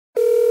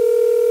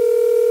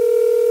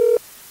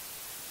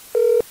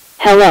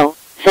Hello,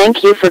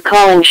 thank you for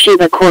calling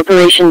SHIBA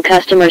Corporation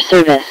Customer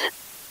Service.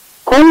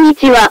 こんに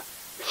ちは。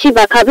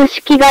SHIBA 株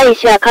式会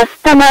社カ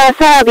スタマー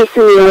サービス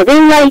にお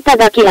電話いた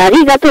だきあ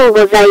りがとう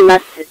ございま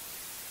す。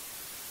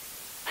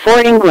For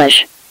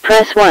English,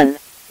 press 1.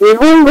 日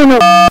本語の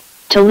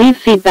To leave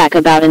feedback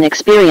about an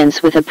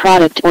experience with a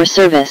product or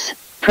service,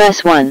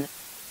 press 1.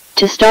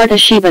 To start a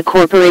SHIBA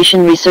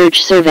Corporation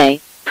research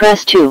survey,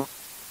 press 2.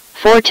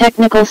 For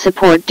technical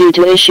support due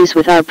to issues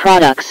with our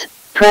products,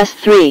 press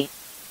 3.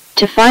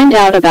 To find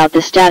out about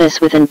the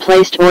status with an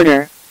placed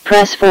order,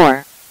 press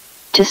 4.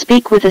 To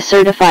speak with a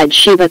certified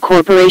SHIBA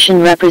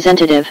Corporation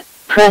representative,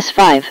 press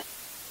 5.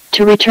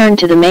 To return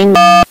to the main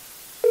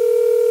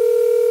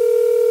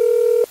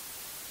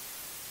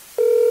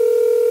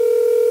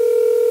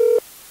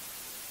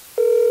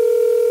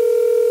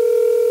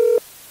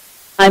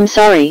I'm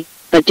sorry,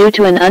 but due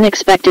to an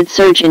unexpected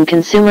surge in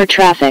consumer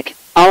traffic,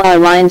 all our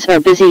lines are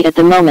busy at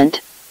the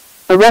moment.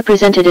 A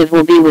representative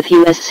will be with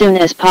you as soon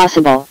as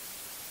possible.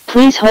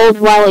 Please hold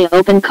while an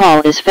open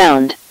call is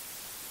found.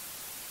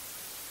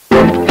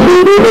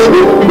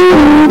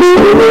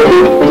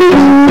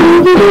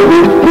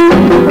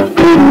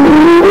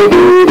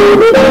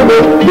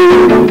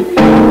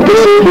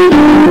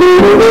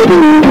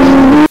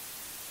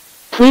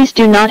 Please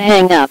do not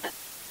hang up.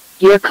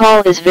 Your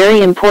call is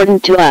very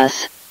important to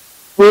us.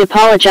 We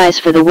apologize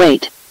for the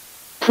wait.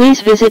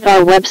 Please visit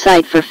our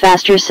website for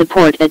faster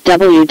support at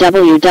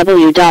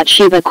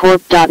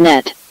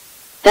www.shibacorp.net.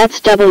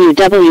 That's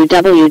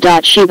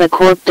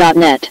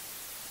www.shibacorp.net.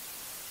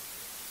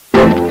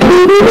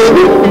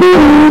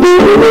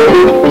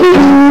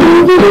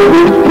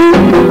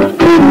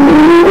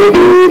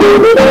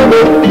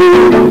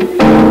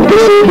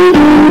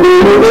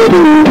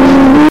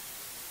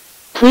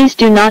 Please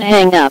do not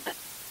hang up.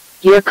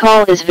 Your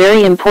call is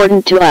very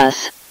important to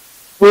us.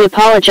 We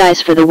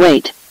apologize for the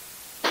wait.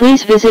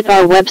 Please visit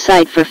our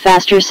website for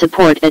faster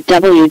support at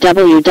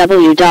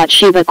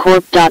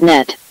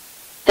www.shibacorp.net.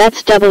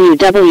 That's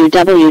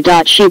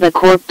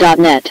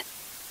www.shibacorp.net.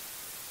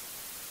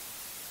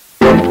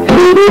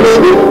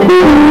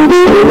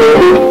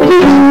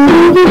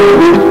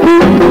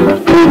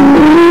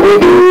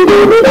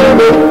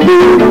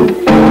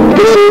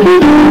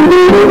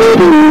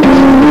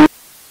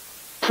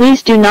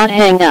 Please do not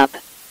hang up.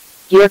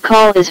 Your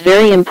call is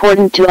very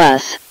important to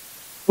us.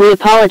 We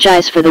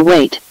apologize for the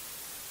wait.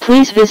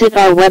 Please visit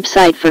our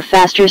website for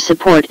faster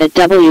support at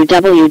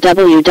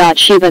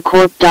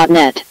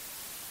www.shibacorp.net.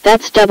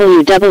 That's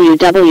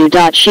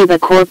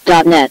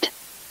www.shibacorp.net.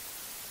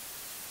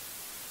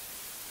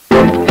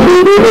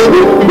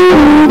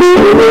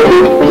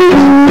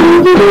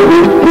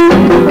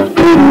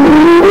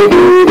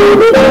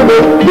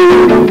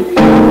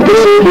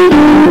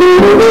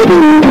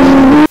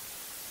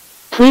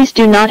 Please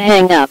do not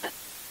hang up.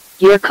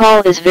 Your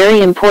call is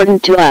very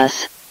important to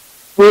us.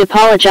 We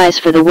apologize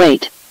for the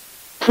wait.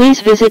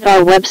 Please visit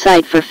our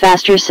website for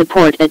faster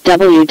support at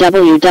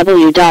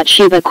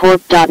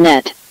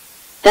www.shibacorp.net.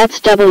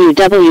 That's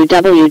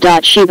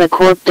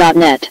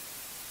www.shibacorp.net.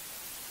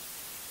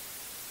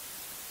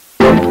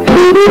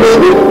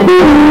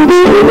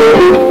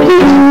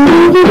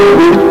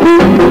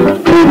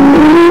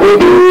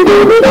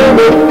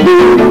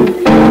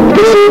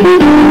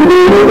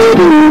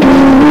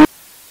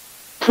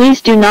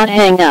 Please do not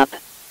hang up.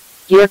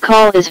 Your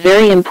call is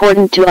very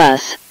important to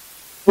us.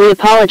 We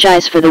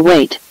apologize for the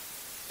wait.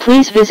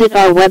 Please visit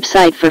our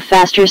website for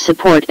faster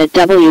support at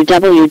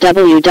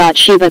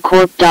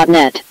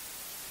www.shibacorp.net.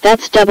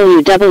 That's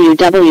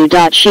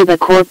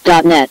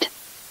www.shibacorp.net.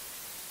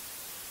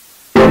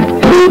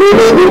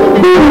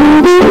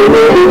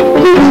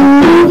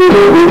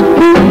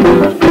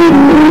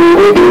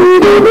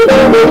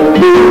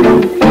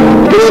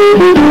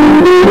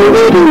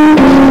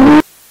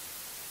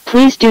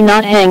 Please do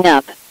not hang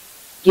up.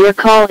 Your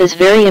call is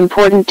very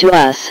important to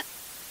us.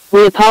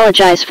 We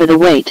apologize for the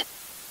wait.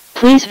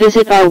 Please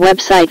visit our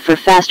website for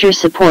faster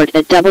support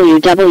at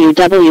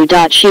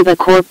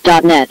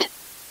www.shibacorp.net.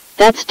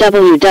 That's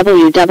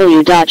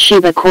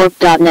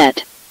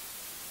www.shibacorp.net.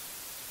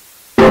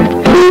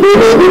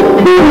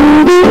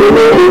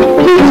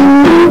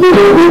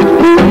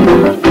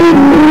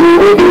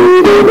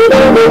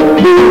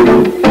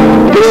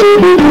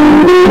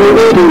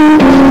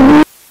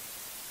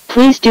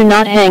 Please do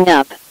not hang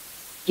up.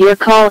 Your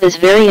call is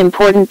very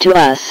important to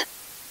us.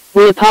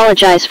 We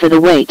apologize for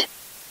the wait.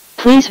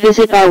 Please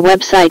visit our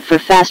website for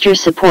faster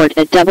support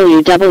at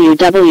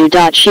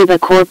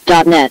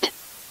www.shibacorp.net.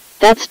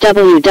 That's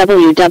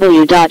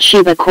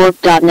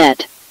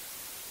www.shibacorp.net.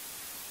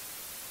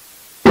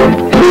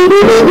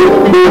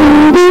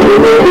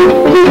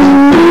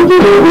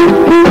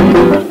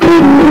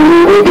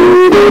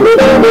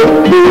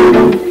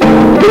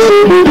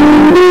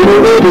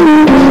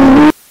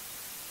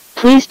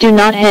 Please do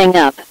not hang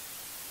up.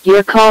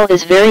 Your call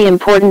is very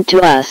important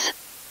to us.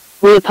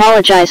 We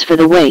apologize for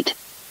the wait.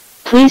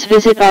 Please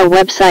visit our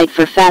website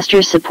for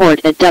faster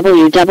support at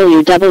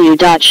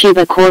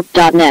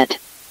www.shibacorp.net.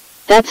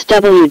 That's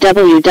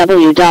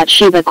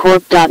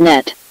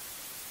www.shibacorp.net.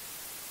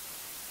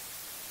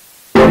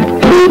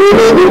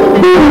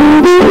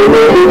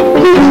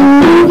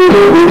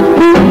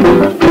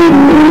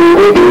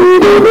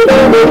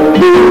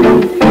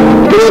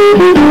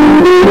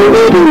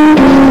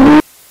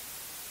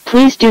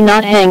 Please do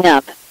not hang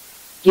up.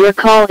 Your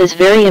call is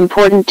very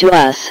important to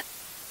us.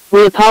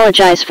 We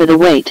apologize for the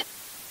wait.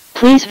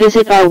 Please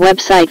visit our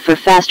website for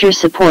faster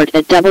support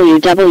at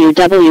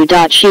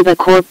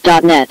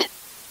www.shibacorp.net.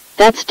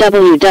 That's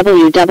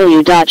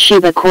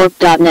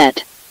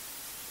www.shibacorp.net.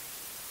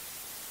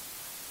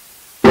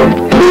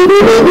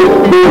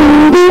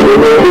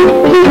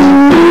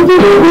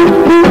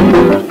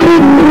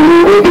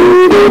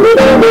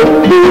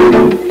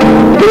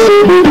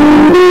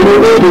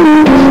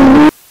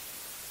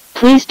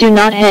 Please do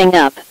not hang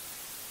up.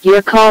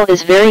 Your call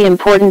is very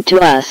important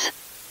to us.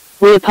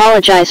 We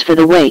apologize for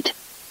the wait.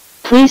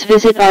 Please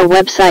visit our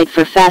website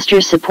for faster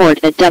support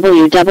at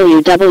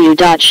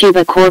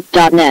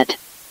www.shibacorp.net.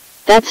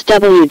 That's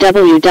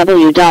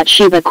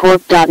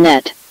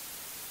www.shibacorp.net.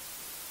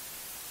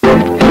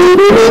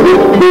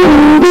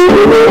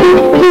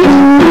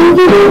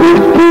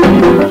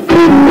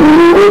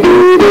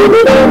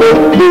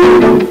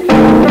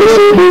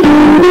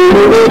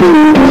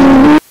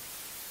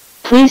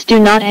 Please do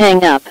not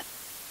hang up.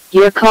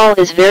 Your call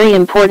is very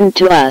important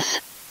to us.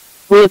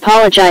 We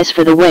apologize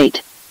for the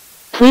wait.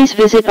 Please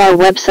visit our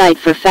website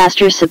for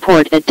faster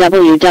support at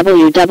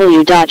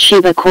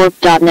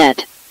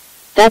www.shibacorp.net.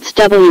 That's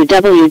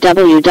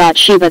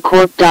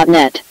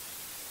www.shibacorp.net.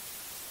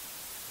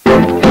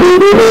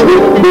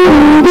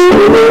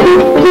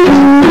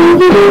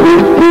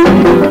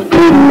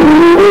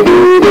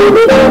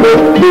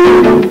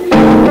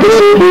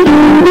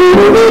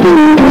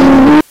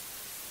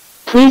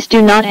 Please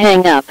do not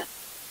hang up.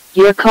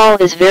 Your call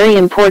is very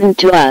important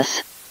to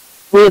us.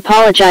 We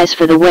apologize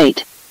for the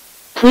wait.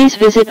 Please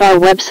visit our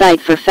website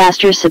for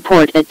faster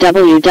support at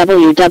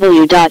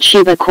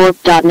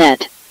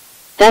www.shibacorp.net.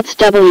 That's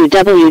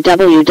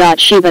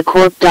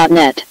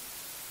www.shibacorp.net.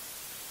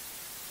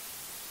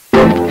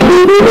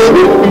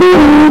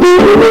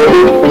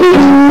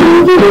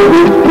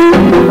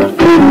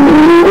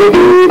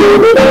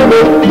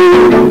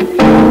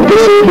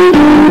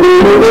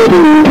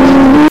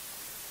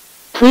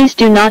 Please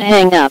do not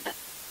hang up.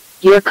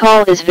 Your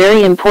call is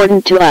very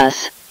important to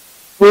us.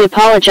 We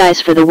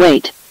apologize for the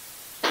wait.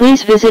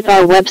 Please visit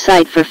our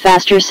website for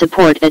faster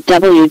support at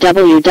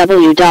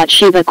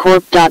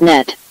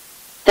www.shibacorp.net.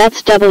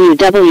 That's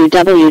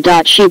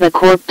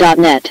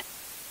www.shibacorp.net.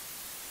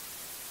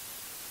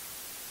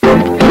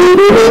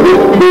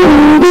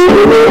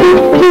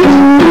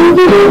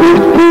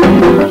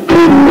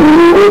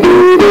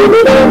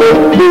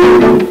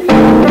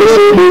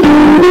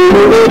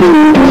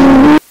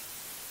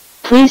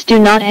 Please do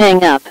not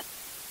hang up.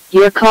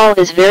 Your call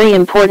is very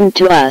important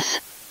to us.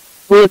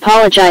 We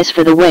apologize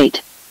for the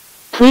wait.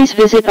 Please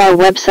visit our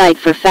website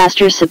for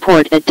faster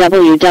support at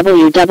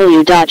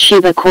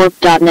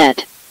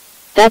www.shibacorp.net.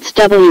 That's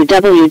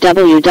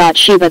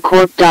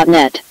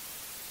www.shibacorp.net.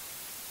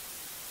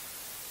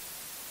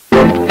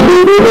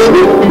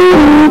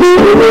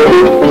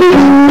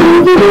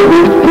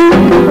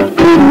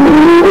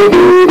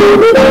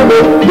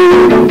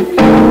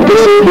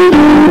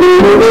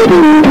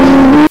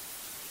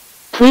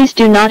 Please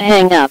do not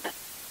hang up.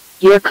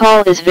 Your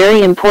call is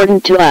very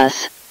important to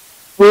us.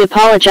 We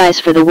apologize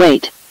for the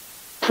wait.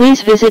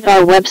 Please visit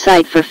our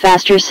website for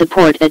faster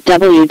support at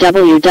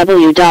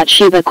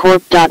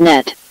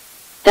www.shibacorp.net.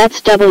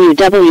 That's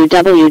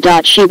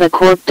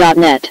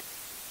www.shibacorp.net.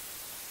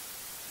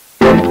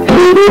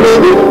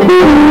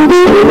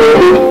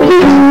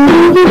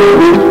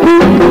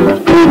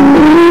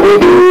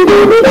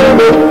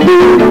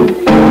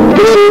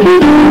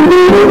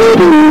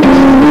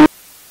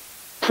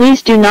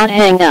 Please do not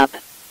hang up.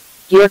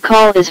 Your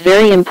call is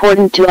very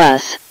important to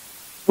us.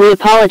 We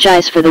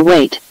apologize for the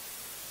wait.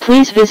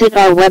 Please visit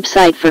our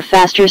website for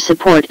faster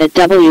support at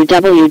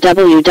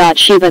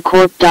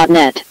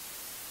www.shibacorp.net.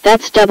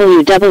 That's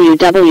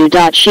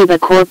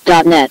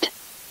www.shibacorp.net.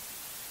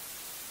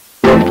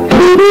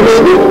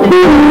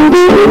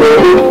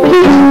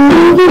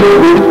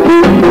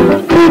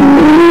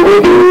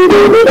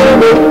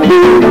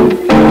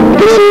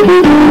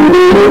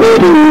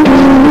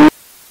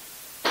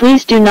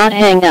 Please do not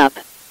hang up.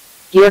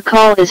 Your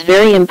call is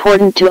very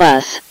important to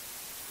us.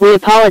 We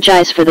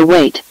apologize for the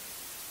wait.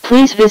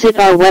 Please visit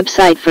our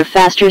website for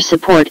faster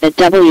support at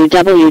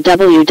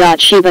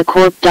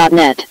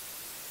www.shibacorp.net.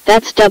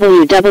 That's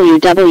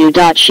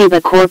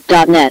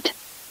www.shibacorp.net.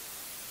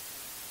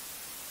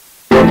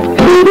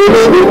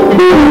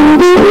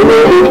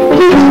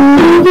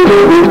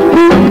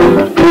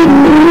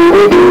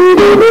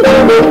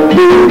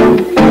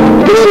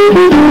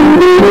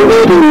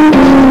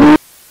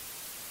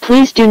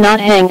 Please do not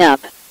hang up.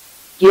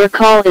 Your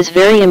call is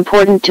very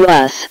important to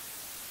us.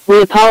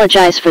 We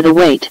apologize for the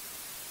wait.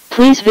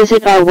 Please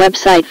visit our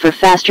website for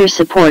faster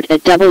support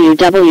at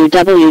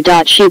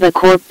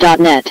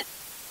www.shibacorp.net.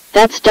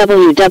 That's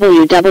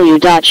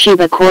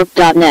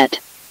www.shibacorp.net.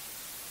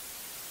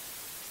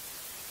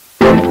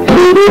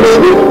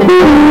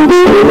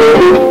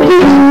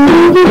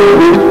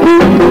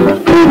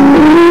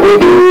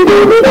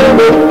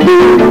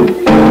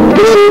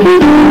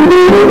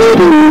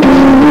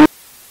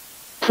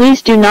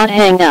 do not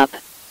hang up.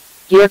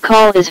 Your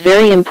call is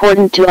very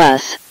important to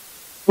us.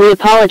 We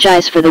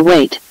apologize for the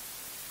wait.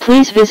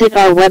 Please visit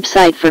our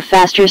website for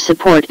faster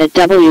support at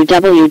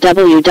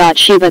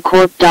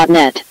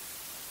www.shibacorp.net.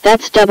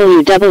 That's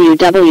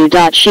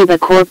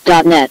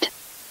www.shibacorp.net.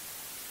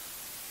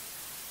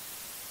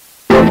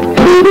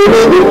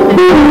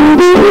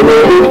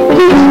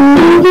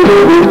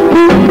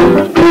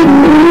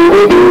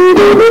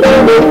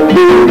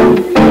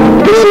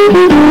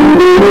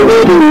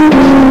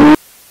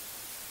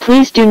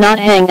 Please do not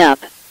hang up.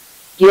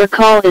 Your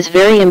call is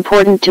very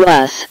important to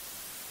us.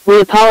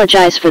 We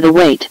apologize for the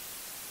wait.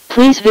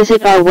 Please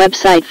visit our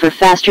website for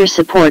faster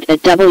support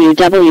at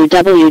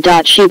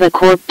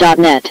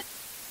www.shibacorp.net.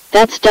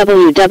 That's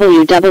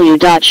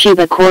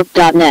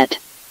www.shibacorp.net.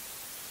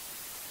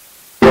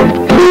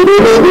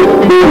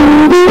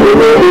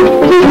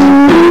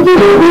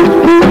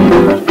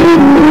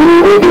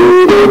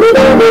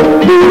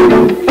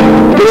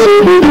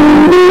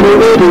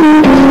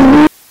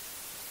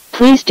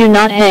 Please do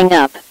not hang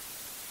up.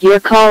 Your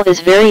call is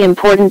very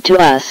important to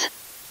us.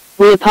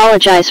 We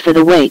apologize for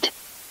the wait.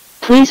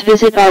 Please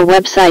visit our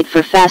website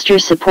for faster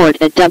support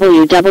at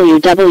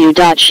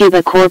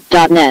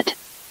www.shibacorp.net.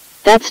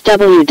 That's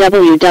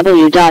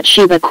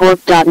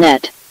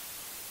www.shibacorp.net.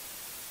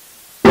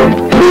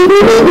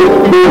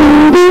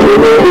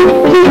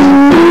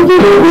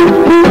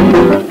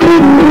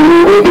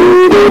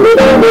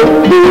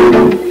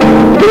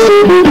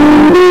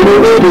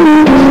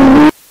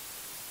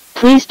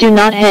 Please do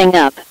not hang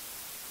up.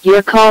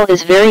 Your call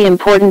is very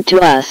important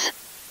to us.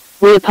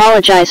 We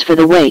apologize for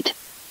the wait.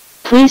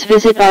 Please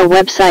visit our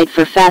website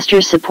for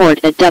faster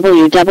support at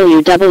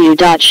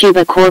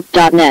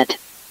www.shibacorp.net.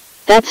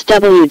 That's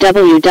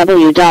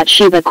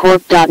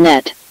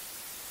www.shibacorp.net.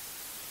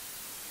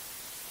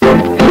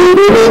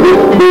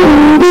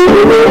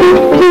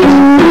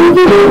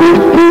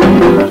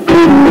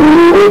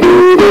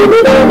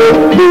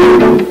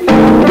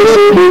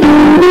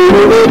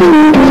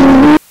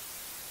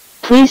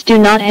 Please do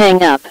not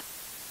hang up.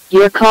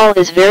 Your call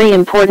is very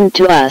important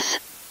to us.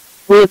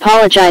 We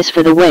apologize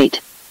for the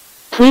wait.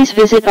 Please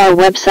visit our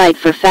website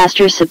for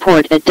faster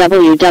support at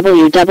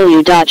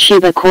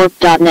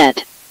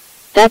www.shibacorp.net.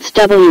 That's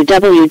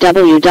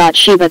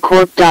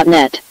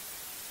www.shibacorp.net.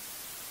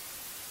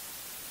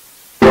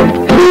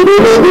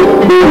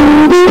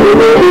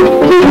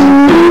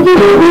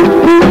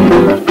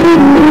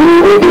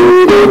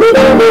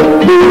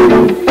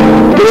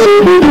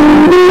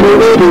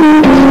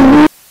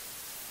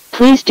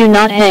 Please do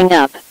not hang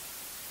up.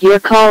 Your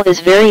call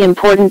is very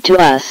important to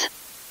us.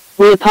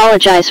 We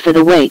apologize for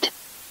the wait.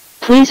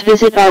 Please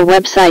visit our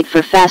website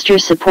for faster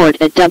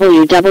support at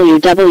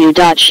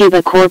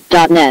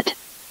www.shibacorp.net.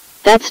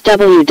 That's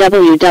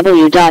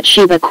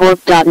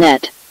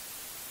www.shibacorp.net.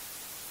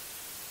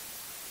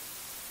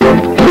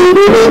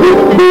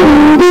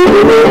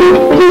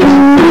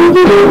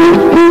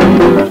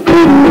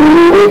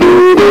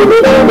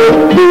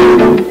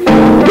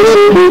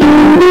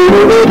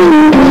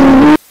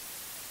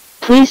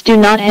 Please do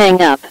not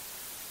hang up.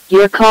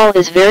 Your call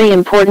is very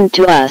important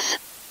to us.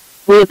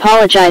 We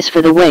apologize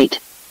for the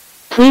wait.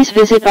 Please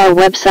visit our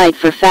website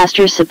for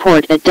faster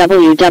support at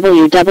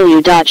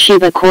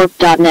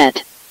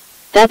www.shibacorp.net.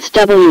 That's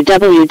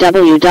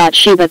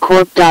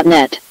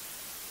www.shibacorp.net.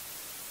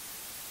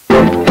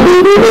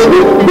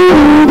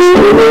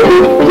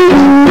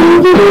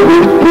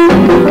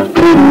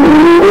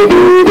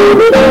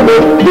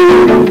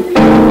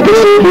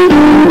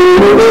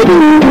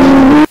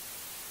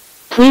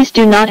 Please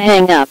do not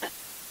hang up.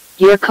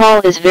 Your call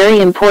is very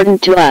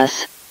important to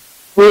us.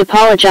 We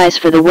apologize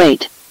for the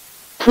wait.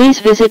 Please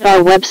visit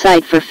our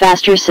website for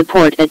faster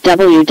support at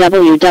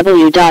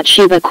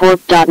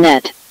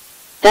www.shibacorp.net.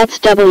 That's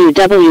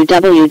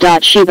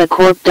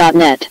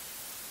www.shibacorp.net.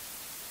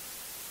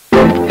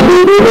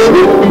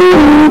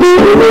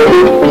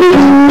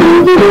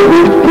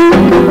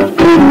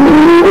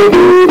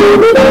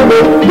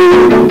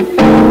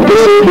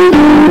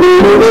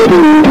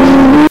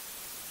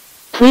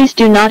 Please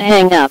do not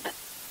hang up.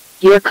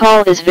 Your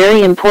call is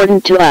very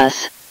important to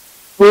us.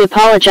 We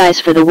apologize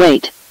for the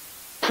wait.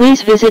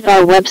 Please visit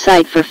our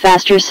website for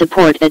faster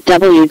support at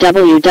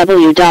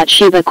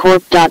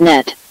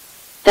www.shibacorp.net.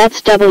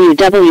 That's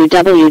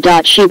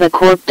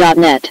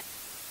www.shibacorp.net.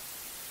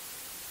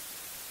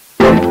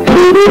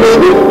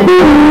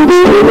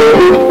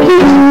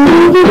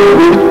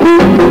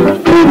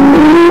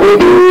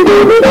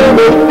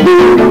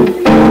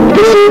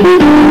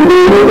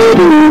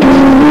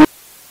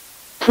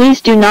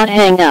 Please do not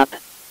hang up.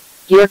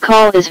 Your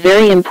call is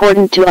very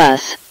important to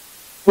us.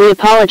 We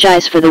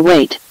apologize for the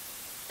wait.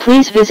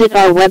 Please visit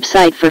our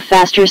website for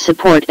faster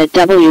support at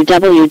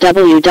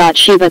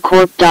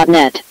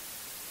www.shibacorp.net.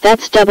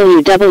 That's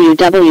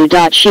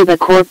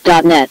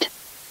www.shibacorp.net.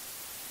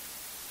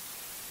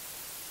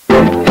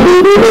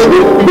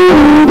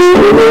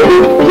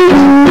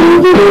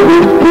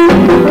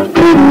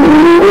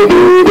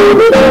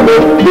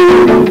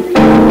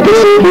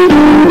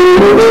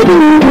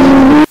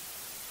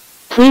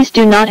 Please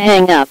do not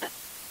hang up.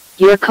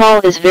 Your call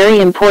is very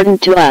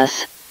important to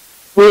us.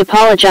 We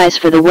apologize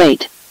for the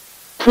wait.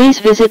 Please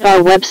visit our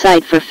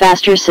website for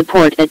faster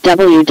support at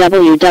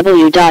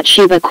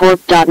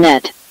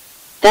www.shibacorp.net.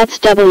 That's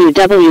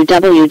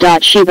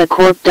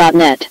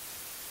www.shibacorp.net.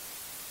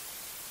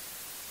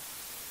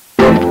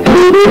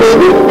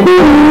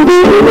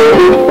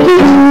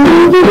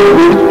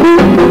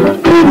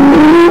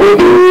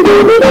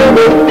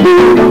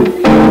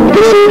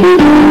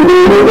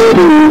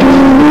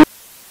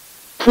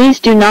 Please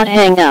do not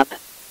hang up.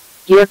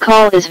 Your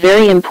call is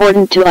very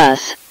important to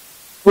us.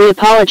 We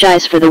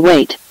apologize for the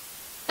wait.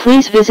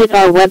 Please visit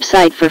our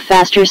website for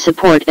faster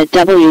support at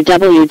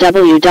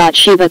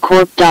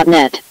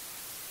www.shibacorp.net.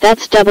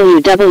 That's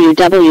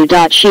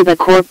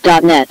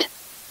www.shibacorp.net.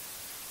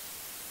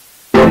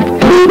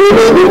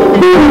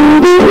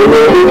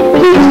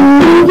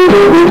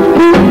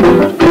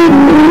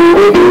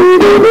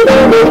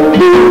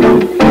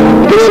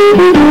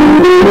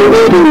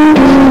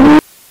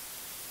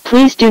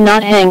 Please do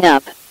not hang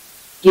up.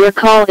 Your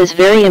call is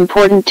very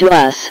important to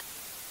us.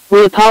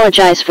 We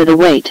apologize for the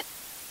wait.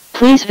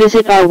 Please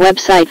visit our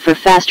website for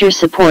faster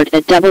support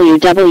at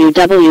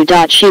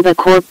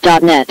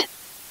www.shibacorp.net.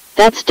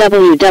 That's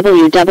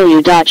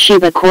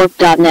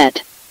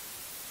www.shibacorp.net.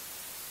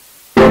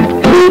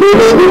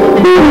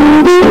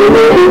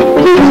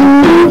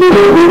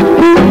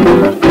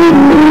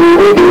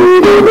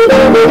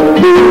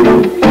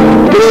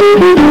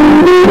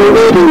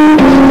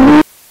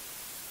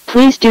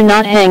 Please do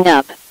not hang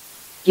up.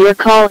 Your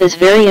call is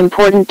very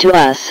important to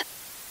us.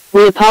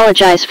 We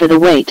apologize for the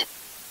wait.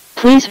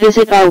 Please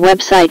visit our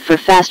website for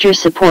faster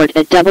support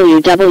at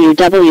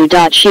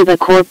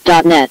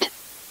www.shibacorp.net.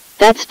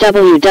 That's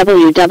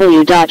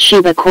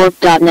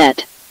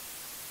www.shibacorp.net.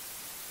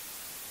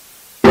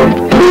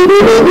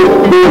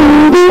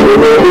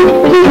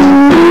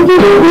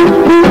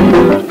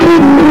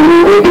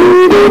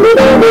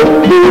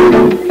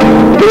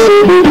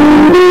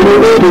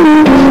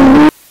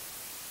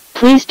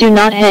 Please do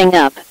not hang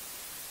up.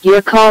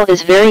 Your call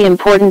is very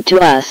important to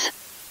us.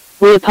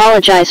 We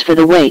apologize for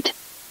the wait.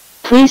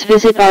 Please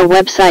visit our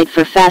website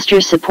for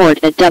faster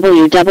support at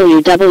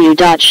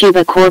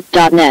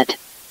www.shibacorp.net.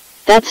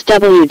 That's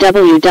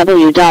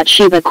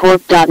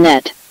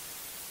www.shibacorp.net.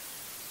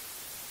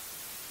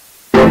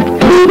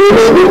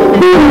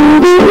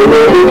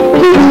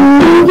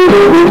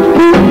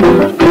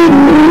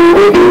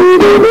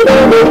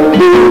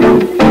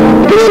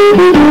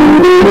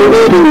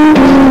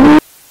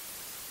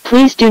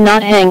 Please do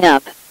not hang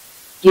up.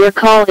 Your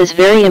call is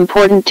very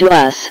important to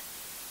us.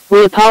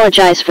 We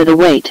apologize for the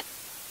wait.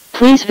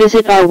 Please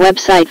visit our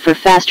website for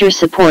faster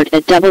support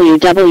at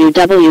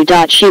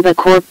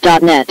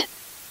www.shibacorp.net.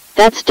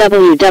 That's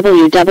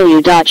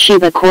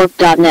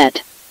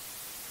www.shibacorp.net.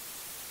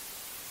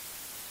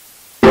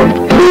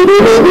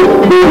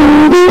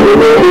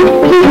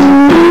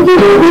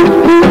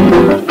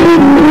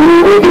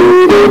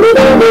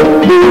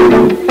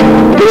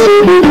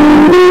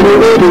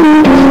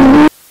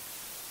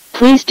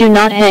 Please do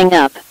not hang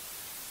up.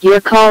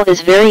 Your call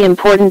is very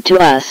important to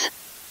us.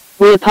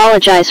 We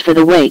apologize for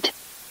the wait.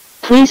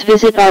 Please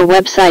visit our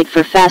website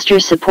for faster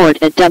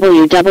support at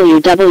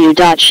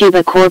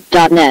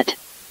www.shibacorp.net.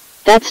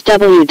 That's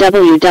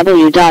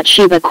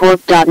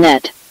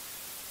www.shibacorp.net.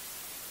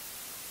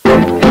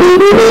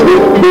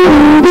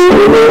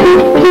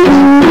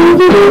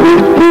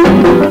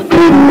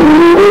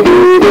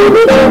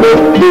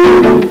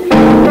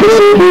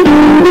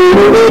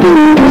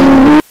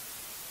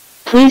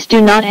 Please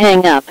do not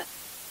hang up.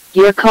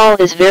 Your call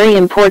is very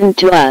important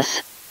to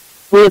us.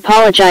 We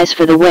apologize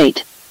for the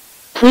wait.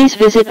 Please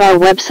visit our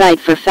website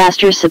for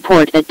faster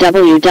support at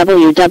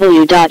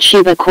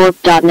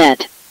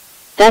www.shibacorp.net.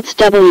 That's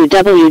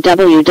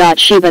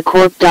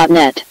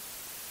www.shibacorp.net.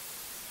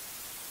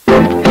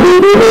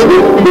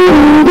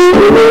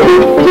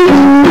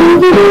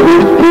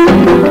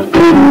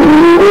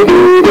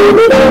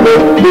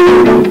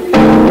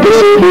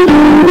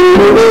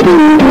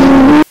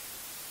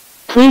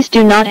 Please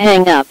do not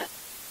hang up.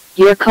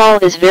 Your call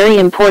is very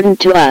important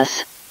to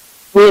us.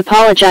 We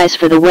apologize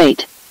for the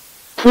wait.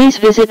 Please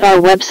visit our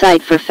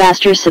website for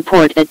faster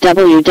support at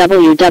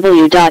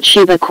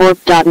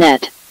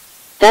www.shibacorp.net.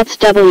 That's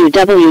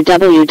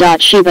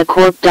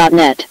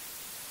www.shibacorp.net.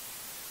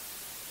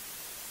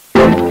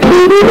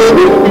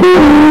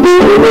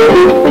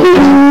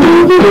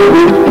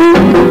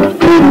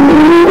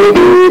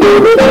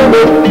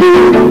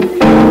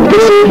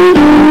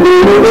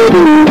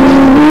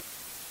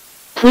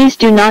 Please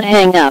do not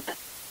hang up.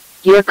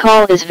 Your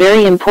call is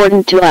very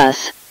important to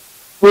us.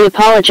 We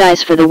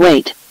apologize for the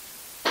wait.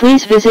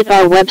 Please visit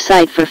our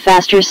website for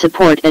faster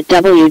support at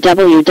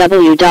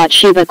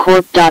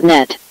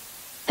www.shibacorp.net.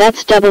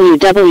 That's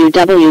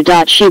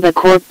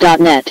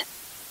www.shibacorp.net.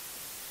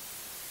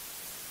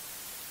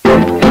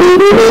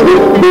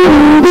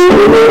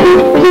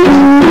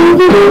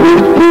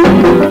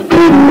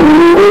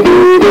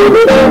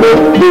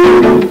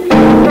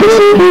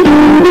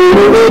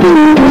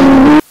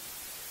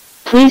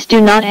 Please do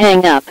not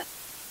hang up.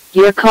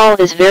 Your call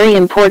is very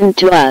important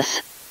to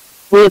us.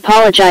 We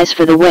apologize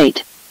for the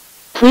wait.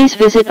 Please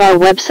visit our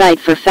website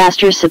for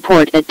faster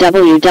support at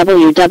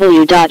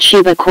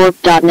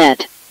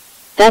www.shibacorp.net.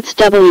 That's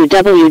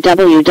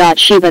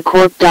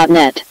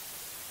www.shibacorp.net.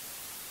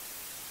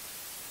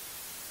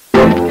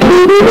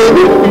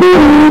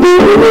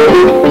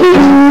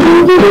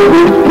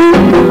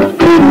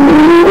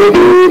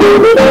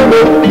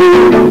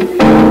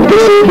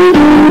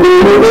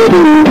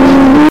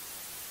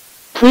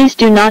 Please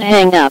do not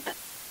hang up.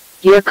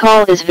 Your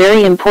call is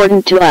very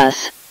important to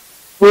us.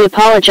 We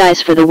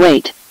apologize for the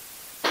wait.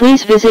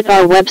 Please visit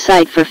our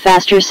website for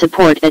faster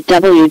support at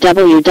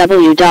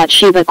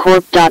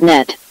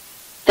www.shibacorp.net.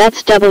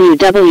 That's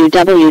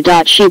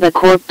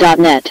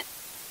www.shibacorp.net.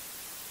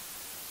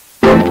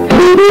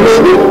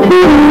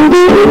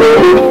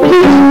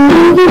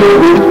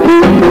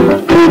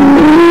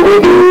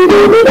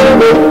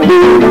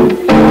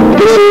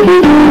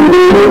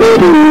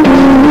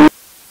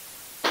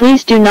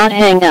 Please do not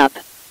hang up.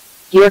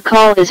 Your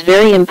call is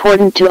very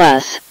important to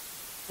us.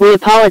 We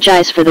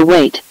apologize for the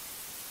wait.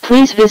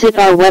 Please visit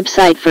our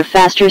website for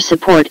faster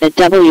support at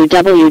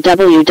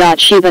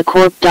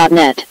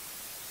www.shibacorp.net.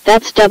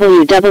 That's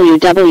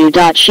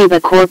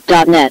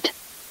www.shibacorp.net.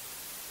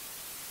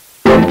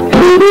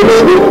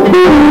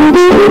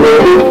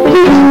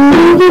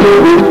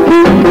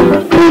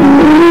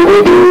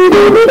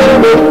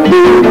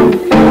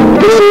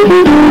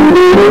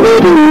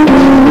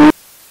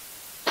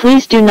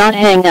 Please do not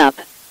hang up.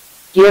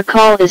 Your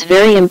call is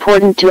very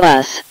important to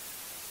us.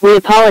 We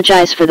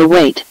apologize for the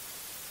wait.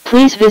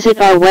 Please visit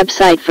our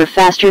website for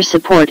faster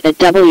support at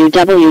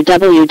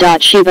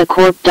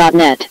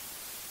www.shibacorp.net.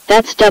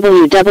 That's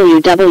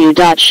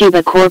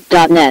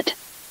www.shibacorp.net.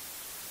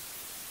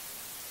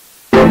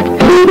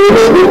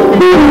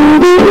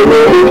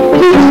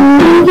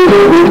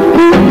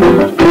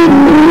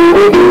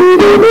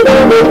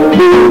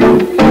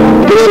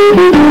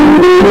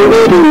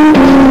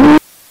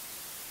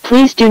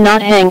 Please do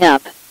not hang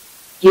up.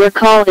 Your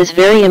call is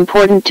very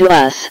important to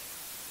us.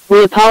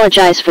 We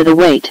apologize for the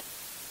wait.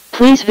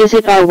 Please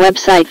visit our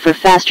website for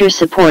faster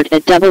support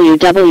at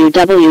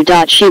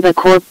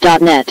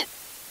www.shibacorp.net.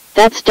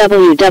 That's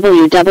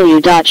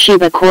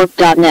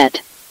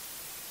www.shibacorp.net.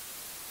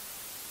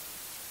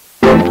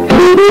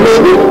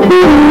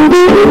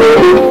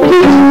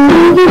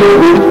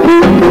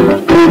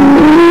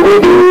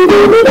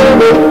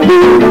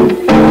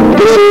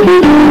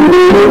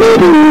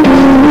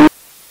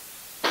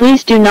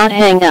 Please do not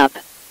hang up.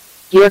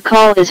 Your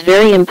call is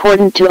very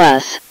important to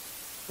us.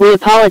 We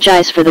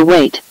apologize for the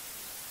wait.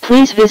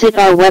 Please visit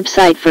our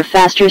website for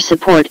faster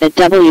support at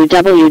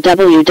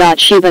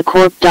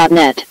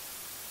www.shibacorp.net.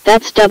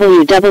 That's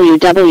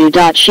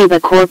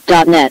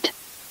www.shibacorp.net.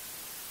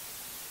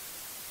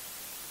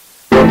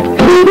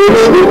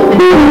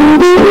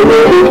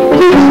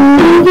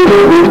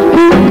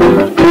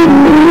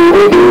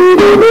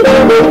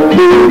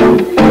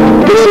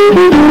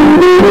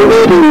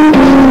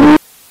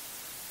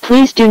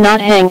 Please do not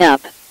hang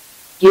up.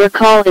 Your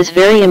call is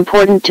very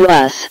important to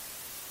us.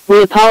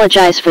 We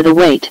apologize for the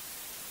wait.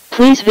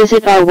 Please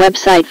visit our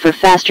website for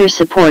faster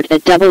support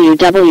at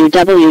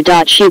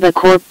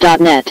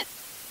www.shibacorp.net.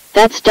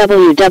 That's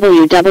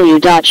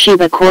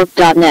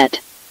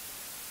www.shibacorp.net.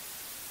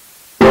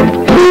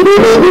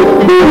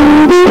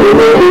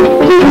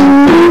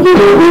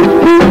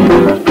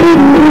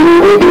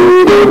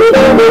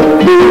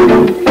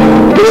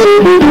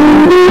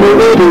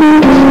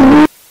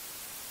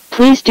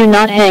 Please do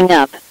not hang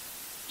up.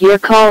 Your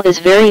call is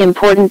very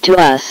important to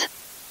us.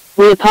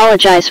 We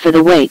apologize for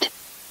the wait.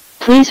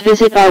 Please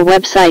visit our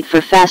website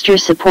for faster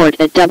support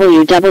at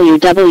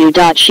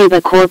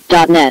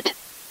www.shibacorp.net.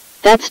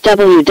 That's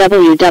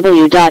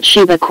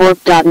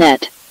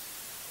www.shibacorp.net.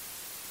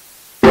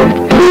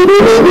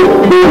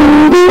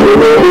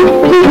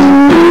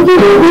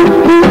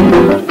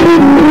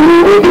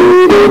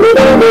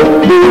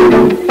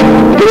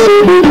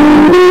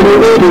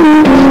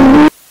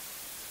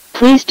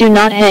 Please do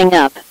not hang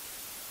up.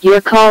 Your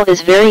call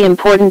is very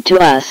important to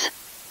us.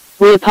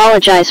 We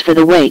apologize for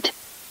the wait.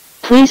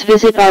 Please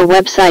visit our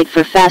website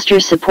for faster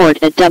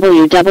support at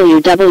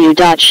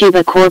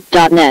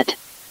www.shibacorp.net.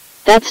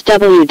 That's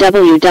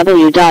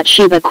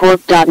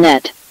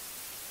www.shibacorp.net.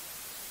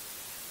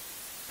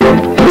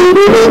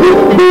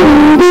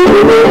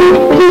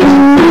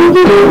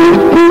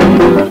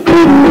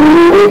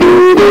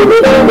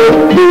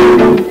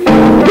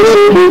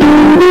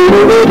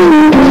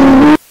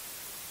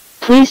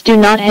 Please do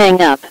not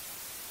hang up.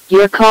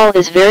 Your call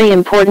is very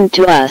important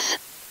to us.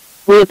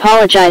 We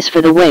apologize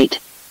for the wait.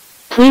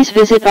 Please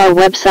visit our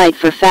website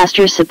for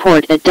faster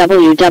support at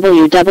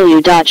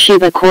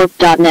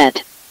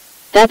www.shibacorp.net.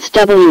 That's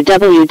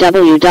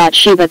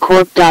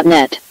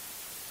www.shibacorp.net.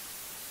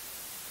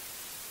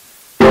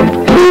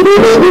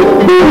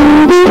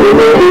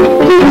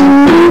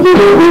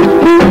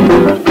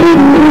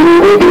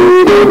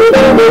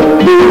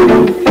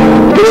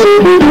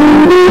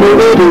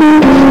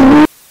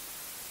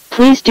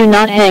 Please do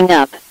not hang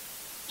up.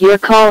 Your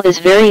call is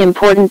very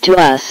important to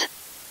us.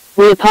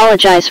 We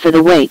apologize for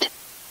the wait.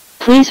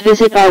 Please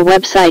visit our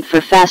website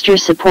for faster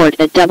support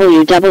at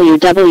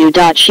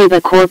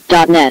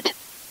www.shibacorp.net.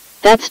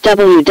 That's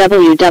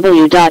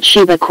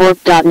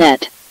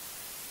www.shibacorp.net.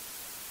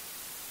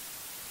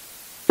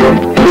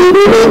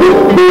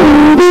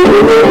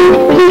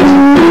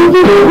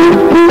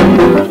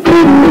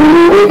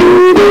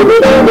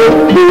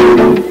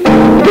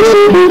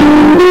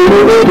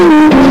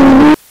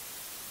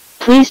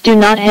 Please do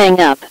not hang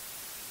up.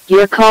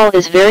 Your call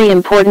is very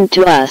important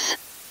to us.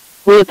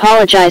 We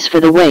apologize for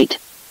the wait.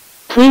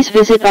 Please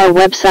visit our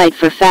website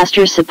for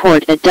faster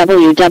support at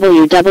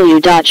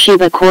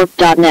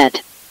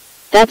www.shibacorp.net.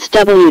 That's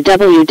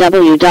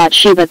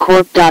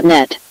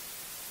www.shibacorp.net.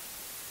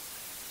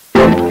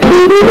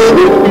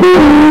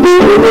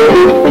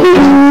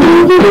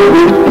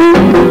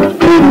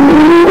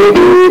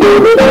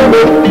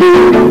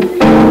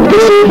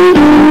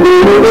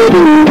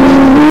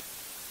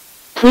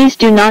 Please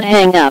do not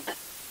hang up.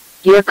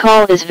 Your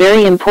call is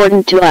very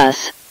important to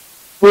us.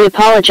 We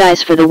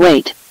apologize for the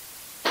wait.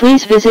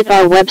 Please visit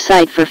our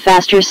website for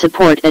faster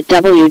support at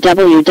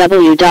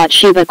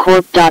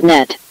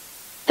www.shibacorp.net.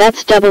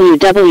 That's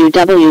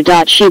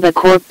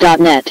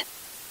www.shibacorp.net.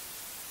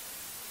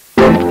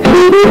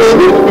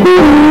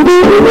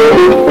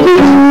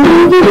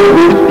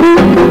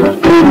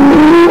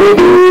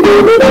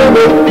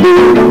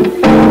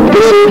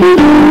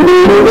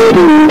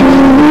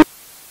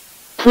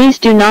 Please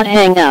do not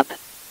hang up.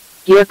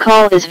 Your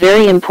call is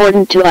very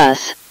important to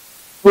us.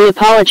 We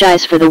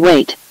apologize for the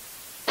wait.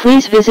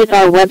 Please visit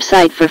our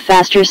website for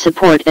faster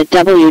support at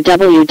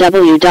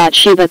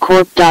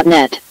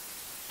www.shibacorp.net.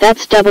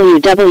 That's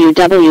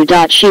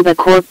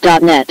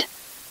www.shibacorp.net.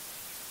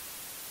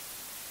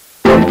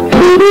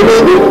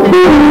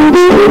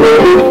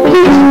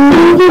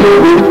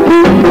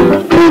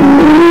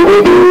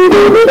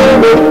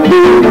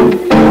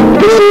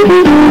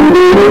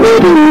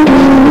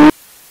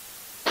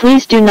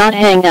 Please do not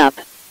hang up.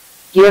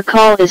 Your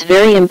call is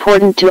very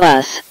important to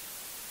us.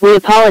 We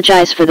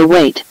apologize for the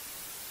wait.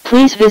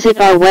 Please visit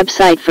our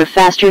website for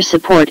faster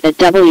support at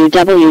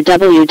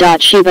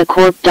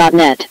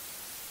www.shibacorp.net.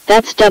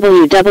 That's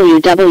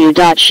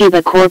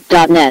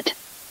www.shibacorp.net.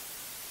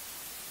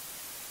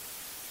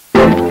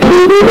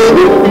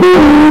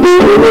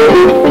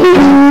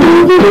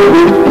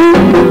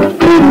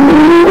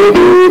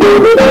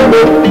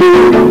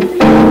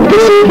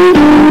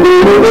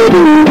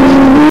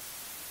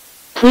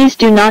 Please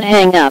do not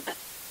hang up.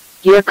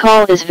 Your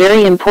call is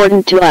very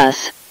important to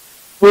us.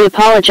 We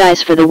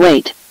apologize for the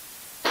wait.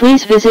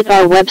 Please visit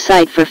our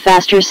website for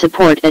faster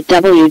support at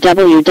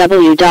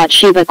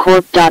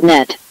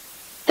www.shibacorp.net.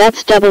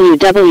 That's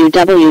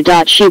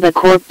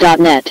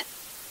www.shibacorp.net.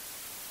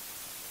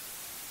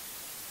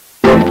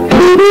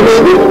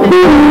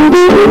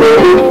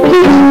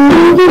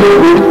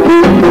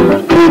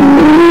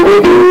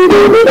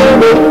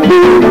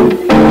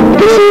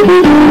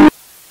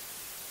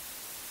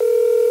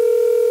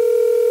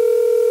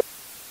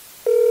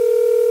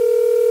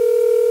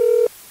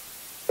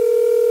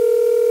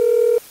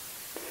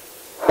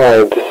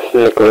 Hi, this is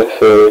Nicholas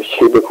of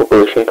SHIBA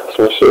Corporation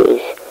Customer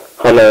Service.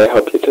 How may I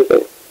help you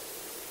today?